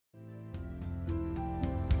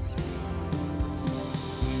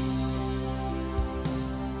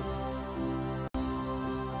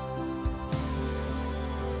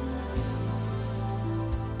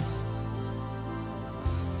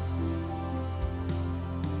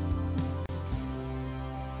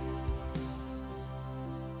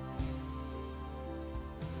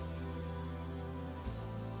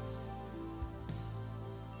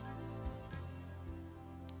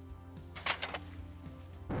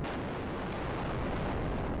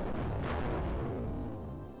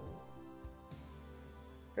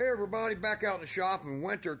Hey everybody, back out in the shop, and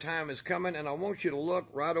winter time is coming, and I want you to look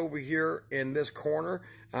right over here in this corner.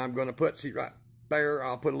 I'm going to put, see right there,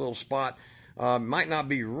 I'll put a little spot. Might not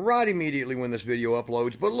be right immediately when this video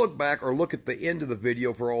uploads, but look back or look at the end of the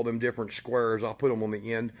video for all them different squares. I'll put them on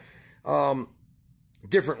the end.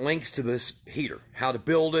 Different links to this heater, how to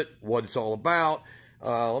build it, what it's all about.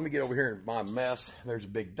 Let me get over here in my mess. There's a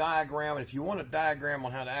big diagram, and if you want a diagram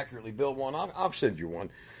on how to accurately build one, I'll send you one.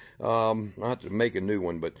 I'll have to make a new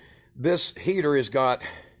one, but this heater has got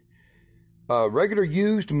regular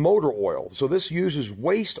used motor oil. So this uses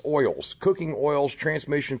waste oils, cooking oils,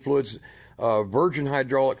 transmission fluids, virgin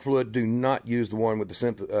hydraulic fluid. Do not use the one with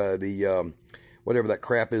the whatever that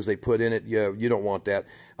crap is they put in it. You don't want that.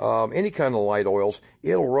 Any kind of light oils,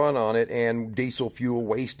 it'll run on it, and diesel fuel,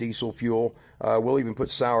 waste diesel fuel. We'll even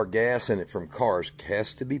put sour gas in it from cars.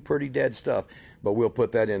 Has to be pretty dead stuff, but we'll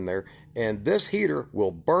put that in there. And this heater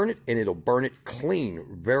will burn it, and it'll burn it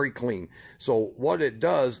clean, very clean. So what it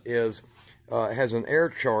does is it has an air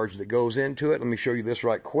charge that goes into it. Let me show you this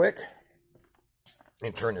right quick.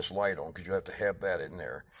 And turn this light on because you have to have that in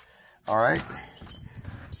there. All right.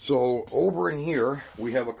 So over in here,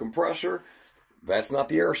 we have a compressor. That's not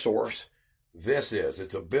the air source. This is.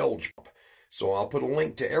 It's a bilge pump. So I'll put a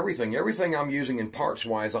link to everything. Everything I'm using in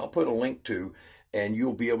parts-wise, I'll put a link to, and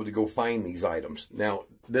you'll be able to go find these items. Now,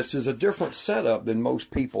 this is a different setup than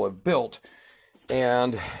most people have built.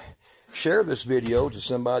 And share this video to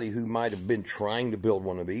somebody who might have been trying to build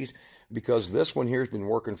one of these, because this one here has been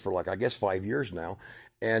working for like, I guess, 5 years now,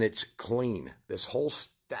 and it's clean. This whole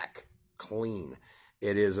stack, clean.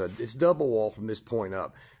 It's double wall from this point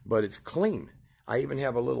up, but it's clean. I even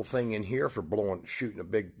have a little thing in here for shooting a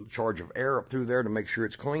big charge of air up through there to make sure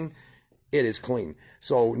it's clean. It is clean.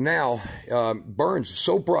 So now, burns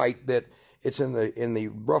so bright that it's in the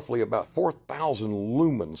roughly about 4,000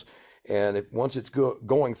 lumens. And once it's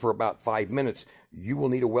going for about 5 minutes, you will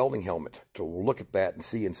need a welding helmet to look at that and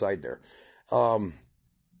see inside there.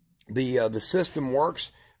 The system works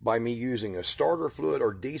by me using a starter fluid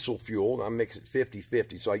or diesel fuel. I mix it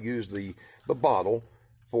 50-50, so I use the bottle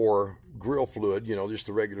for grill fluid, you know, just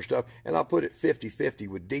the regular stuff, and I'll put it 50-50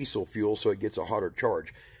 with diesel fuel so it gets a hotter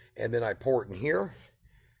charge. And then I pour it in here,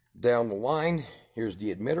 down the line. Here's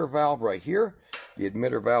the emitter valve right here. The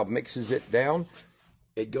emitter valve mixes it down.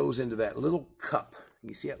 It goes into that little cup.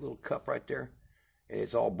 You see that little cup right there? And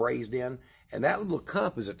it's all brazed in. And that little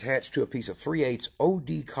cup is attached to a piece of 3/8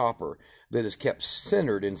 OD copper that is kept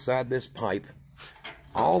centered inside this pipe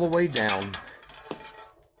all the way down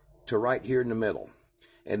to right here in the middle.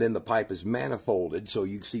 And then the pipe is manifolded, so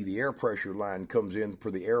you can see the air pressure line comes in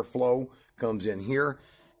for the airflow, comes in here,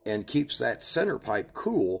 and keeps that center pipe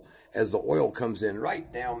cool as the oil comes in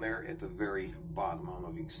right down there at the very bottom. I don't know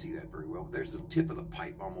if you can see that very well, but there's the tip of the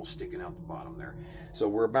pipe almost sticking out the bottom there. So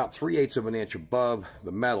we're about 3/8 of an inch above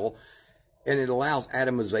the metal, and it allows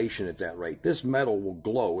atomization at that rate. This metal will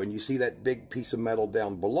glow, and you see that big piece of metal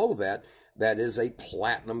down below that, that is a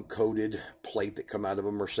platinum coated plate that come out of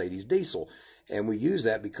a Mercedes diesel. And we use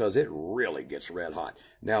that because it really gets red hot.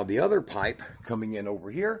 Now the other pipe coming in over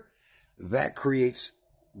here, that creates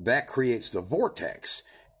the vortex,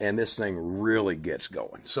 and this thing really gets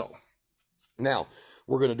going. So now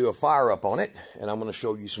we're going to do a fire up on it, and I'm going to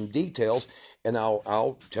show you some details, and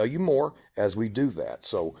I'll tell you more as we do that.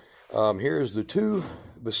 So here's the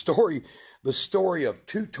story of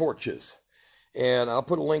two torches. And I'll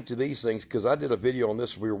put a link to these things because I did a video on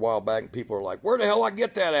this a while back, and people are like, where the hell I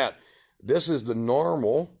get that at? This is the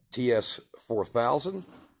normal TS4000.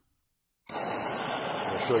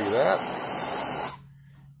 I'll show you that.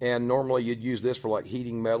 And normally you'd use this for like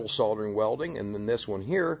heating metal, soldering, welding. And then this one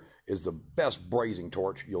here is the best brazing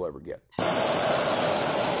torch you'll ever get.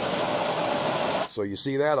 So you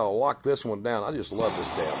see that? I'll lock this one down. I just love this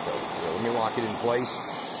damn thing. So let me lock it in place,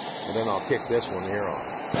 and then I'll kick this one here on.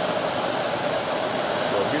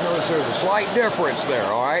 So if you notice there's a slight difference there,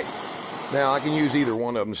 all right? Now, I can use either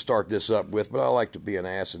one of them to start this up with, but I like to be an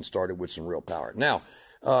ass and start it with some real power. Now,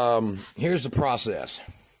 here's the process.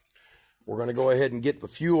 We're going to go ahead and get the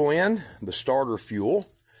fuel in, the starter fuel.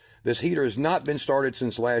 This heater has not been started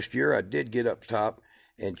since last year. I did get up top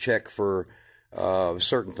and check for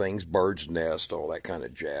certain things, bird's nest, all that kind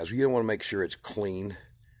of jazz. You want to make sure it's clean.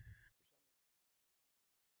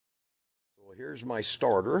 So here's my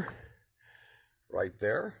starter right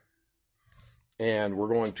there. And we're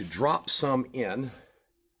going to drop some in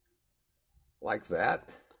like that.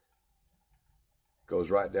 Goes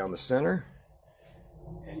right down the center,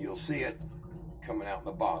 and you'll see it coming out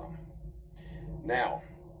the bottom. Now,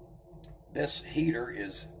 this heater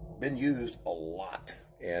has been used a lot.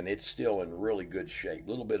 and it's still in really good shape. A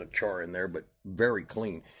little bit of char in there, but very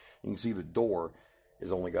clean. You can see the door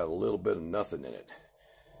has only got a little bit of nothing in it.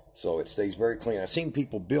 So it stays very clean. I've seen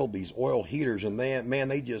people build these oil heaters, and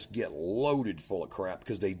they just get loaded full of crap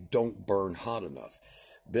because they don't burn hot enough.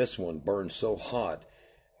 This one burns so hot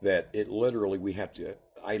that it literally, we have to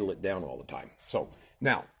idle it down all the time. So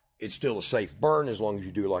now, it's still a safe burn as long as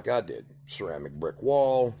you do like I did. Ceramic brick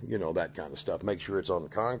wall, you know, that kind of stuff. Make sure it's on the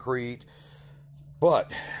concrete.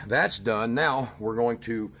 But that's done. Now we're going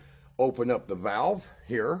to open up the valve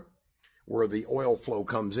here where the oil flow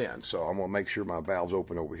comes in. So I'm going to make sure my valve's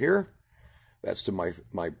open over here. That's to my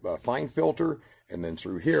fine filter. And then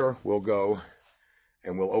through here, we'll go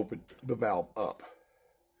and we'll open the valve up.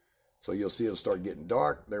 So you'll see it'll start getting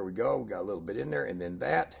dark. There we go. Got a little bit in there. And then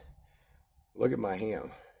that, look at my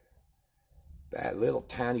hand. That little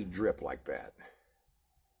tiny drip like that.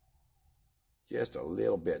 Just a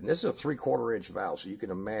little bit. And this is a 3/4 inch valve, so you can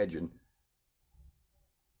imagine,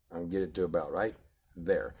 I can get it to about right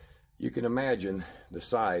there. You can imagine the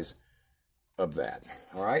size of that.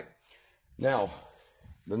 All right. Now,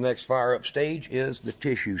 the next fire up stage is the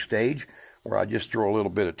tissue stage, where I just throw a little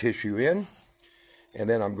bit of tissue in, and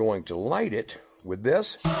then I'm going to light it with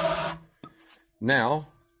this. Now,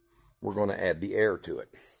 we're going to add the air to it.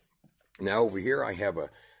 Now over here I have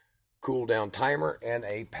a cool down timer and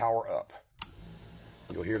a power up.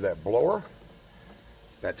 You'll hear that blower.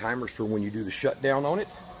 That timer's for when you do the shutdown on it.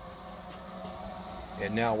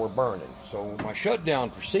 And now we're burning. So my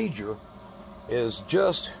shutdown procedure is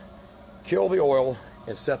just kill the oil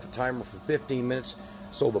and set the timer for 15 minutes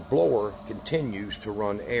so the blower continues to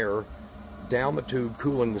run air down the tube,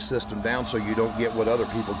 cooling the system down so you don't get what other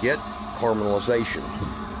people get, caramelization.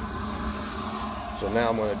 So now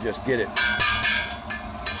I'm going to just get it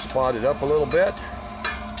spotted up a little bit.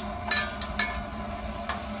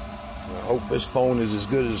 And I hope this phone is as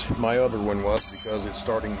good as my other one was, because it's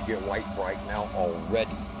starting to get white bright now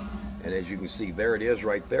already. And as you can see, there it is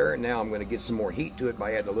right there. And now I'm going to get some more heat to it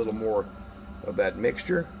by adding a little more of that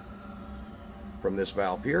mixture from this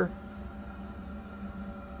valve here.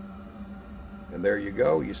 And there you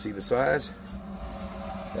go. You see the size?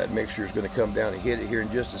 That mixture is going to come down and hit it here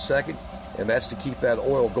in just a second. And that's to keep that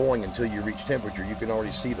oil going until you reach temperature. You can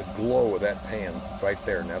already see the glow of that pan right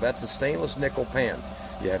there. Now that's a stainless nickel pan.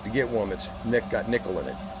 You have to get one that's got nickel in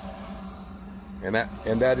it.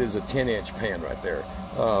 And that is a 10-inch pan right there.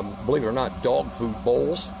 Believe it or not, dog food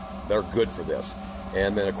bowls, they're good for this.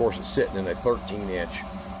 And then of course it's sitting in a 13-inch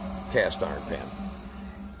cast iron pan.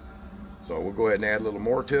 So we'll go ahead and add a little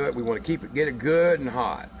more to it. We want to get it good and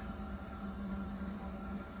hot.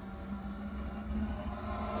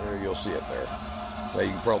 There, you'll see it there. Now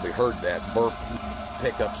you probably heard that burp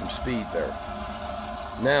pick up some speed there.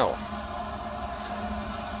 Now,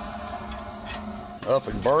 up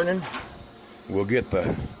and burning. We'll get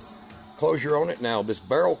the closure on it. Now this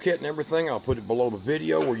barrel kit and everything, I'll put it below the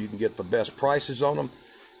video where you can get the best prices on them.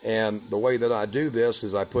 And the way that I do this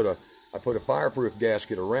is I put a fireproof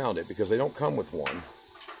gasket around it, because they don't come with one.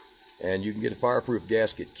 And you can get a fireproof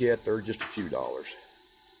gasket kit. They're just a few dollars.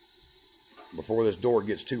 Before this door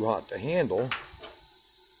gets too hot to handle,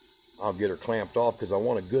 I'll get her clamped off, because I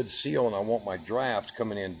want a good seal and I want my drafts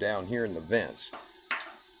coming in down here in the vents.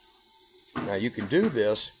 Now you can do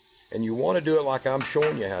this, and you want to do it like I'm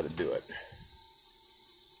showing you how to do it.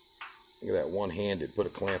 Look at that, one-handed. Put a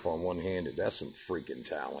clamp on one-handed. That's some freaking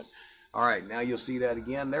talent. All right, now you'll see that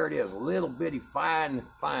again. There it is, a little bitty fine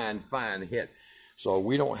hit. So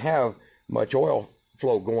we don't have much oil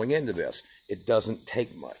flow going into this. It doesn't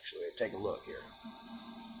take much. So take a look here.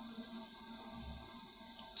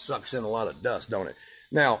 Sucks in a lot of dust, don't it?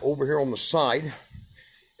 Now, over here on the side,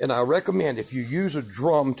 and I recommend if you use a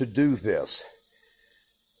drum to do this,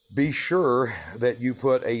 be sure that you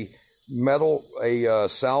put a metal, a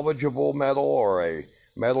salvageable metal, or a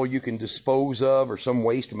metal you can dispose of, or some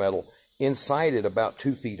waste metal inside it about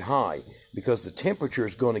 2 feet high, because the temperature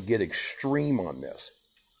is going to get extreme on this.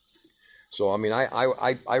 So I mean,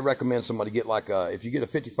 I recommend somebody get like if you get a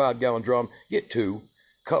 55-gallon drum, get 2,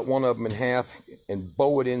 cut one of them in half and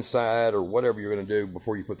bow it inside or whatever you're going to do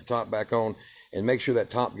before you put the top back on, and make sure that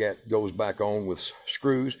top goes back on with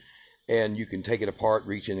screws. And you can take it apart,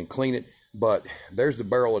 reach in and clean it. But there's the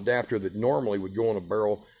barrel adapter that normally would go on a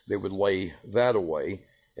barrel that would lay that away.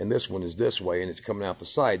 And this one is this way, and it's coming out the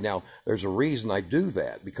side. Now, there's a reason I do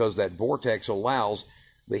that, because that vortex allows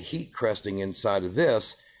the heat cresting inside of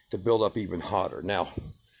this to build up even hotter. Now,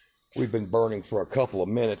 we've been burning for a couple of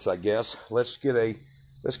minutes, I guess. Let's get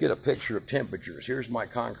a picture of temperatures. Here's my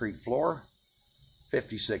concrete floor,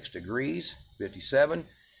 56 degrees, 57.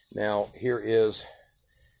 Now, here is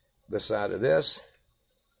the side of this,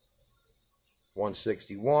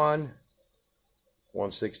 161,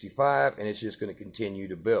 165, and it's just going to continue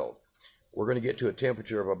to build. We're going to get to a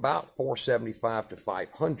temperature of about 475 to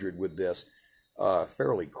 500 with this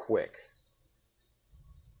fairly quick.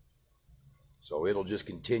 So it'll just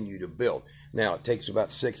continue to build. Now, it takes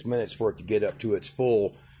about 6 minutes for it to get up to its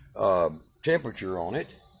full temperature on it.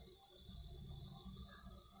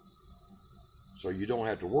 So you don't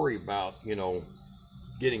have to worry about, you know,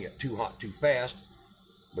 getting it too hot too fast.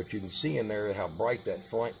 But you can see in there how bright that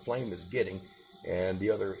flame is getting, and the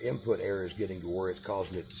other input air is getting to where it's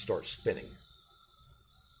causing it to start spinning.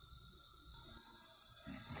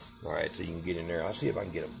 All right, so you can get in there. I'll see if I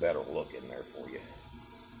can get a better look in there for you.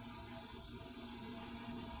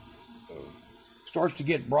 Starts to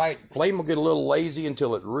get bright. Flame will get a little lazy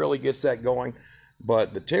until it really gets that going.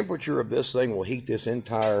 But the temperature of this thing will heat this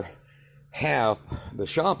entire half. The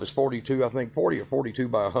shop is 42, I think 40 or 42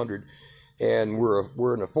 by 100. And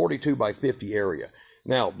we're in a 42 by 50 area.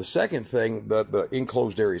 Now, the second thing, the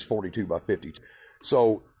enclosed area is 42 by 50.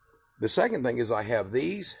 So the second thing is I have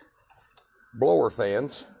these blower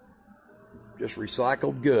fans, just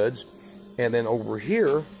recycled goods. And then over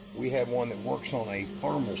here, we have one that works on a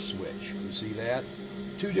thermal switch. You see that?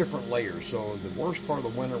 2 different layers. So the worst part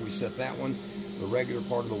of the winter, we set that one. The regular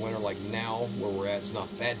part of the winter, like now, where we're at, it's not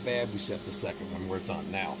that bad. We set the second one where it's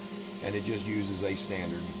on now. And it just uses a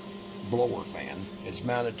standard blower fan. It's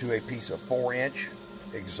mounted to a piece of 4-inch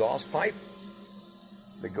exhaust pipe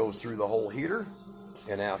that goes through the whole heater.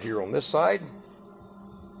 And out here on this side,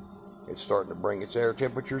 it's starting to bring its air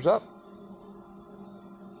temperatures up.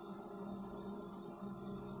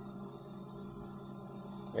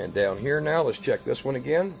 And down here now, let's check this one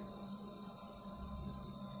again.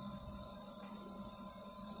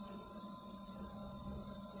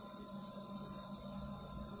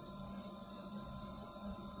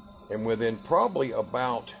 And within probably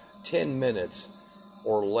about 10 minutes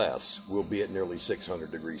or less, we'll be at nearly 600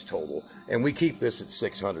 degrees total. And we keep this at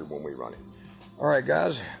 600 when we run it. All right,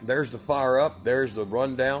 guys, there's the fire up. There's the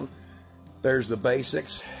rundown. There's the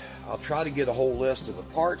basics. I'll try to get a whole list of the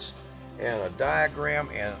parts and a diagram,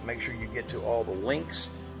 and make sure you get to all the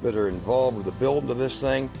links that are involved with the building of this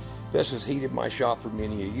thing. This has heated my shop for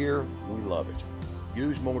many a year. We love it.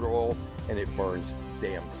 Use motor oil, and it burns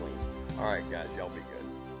damn clean. All right, guys, y'all be good.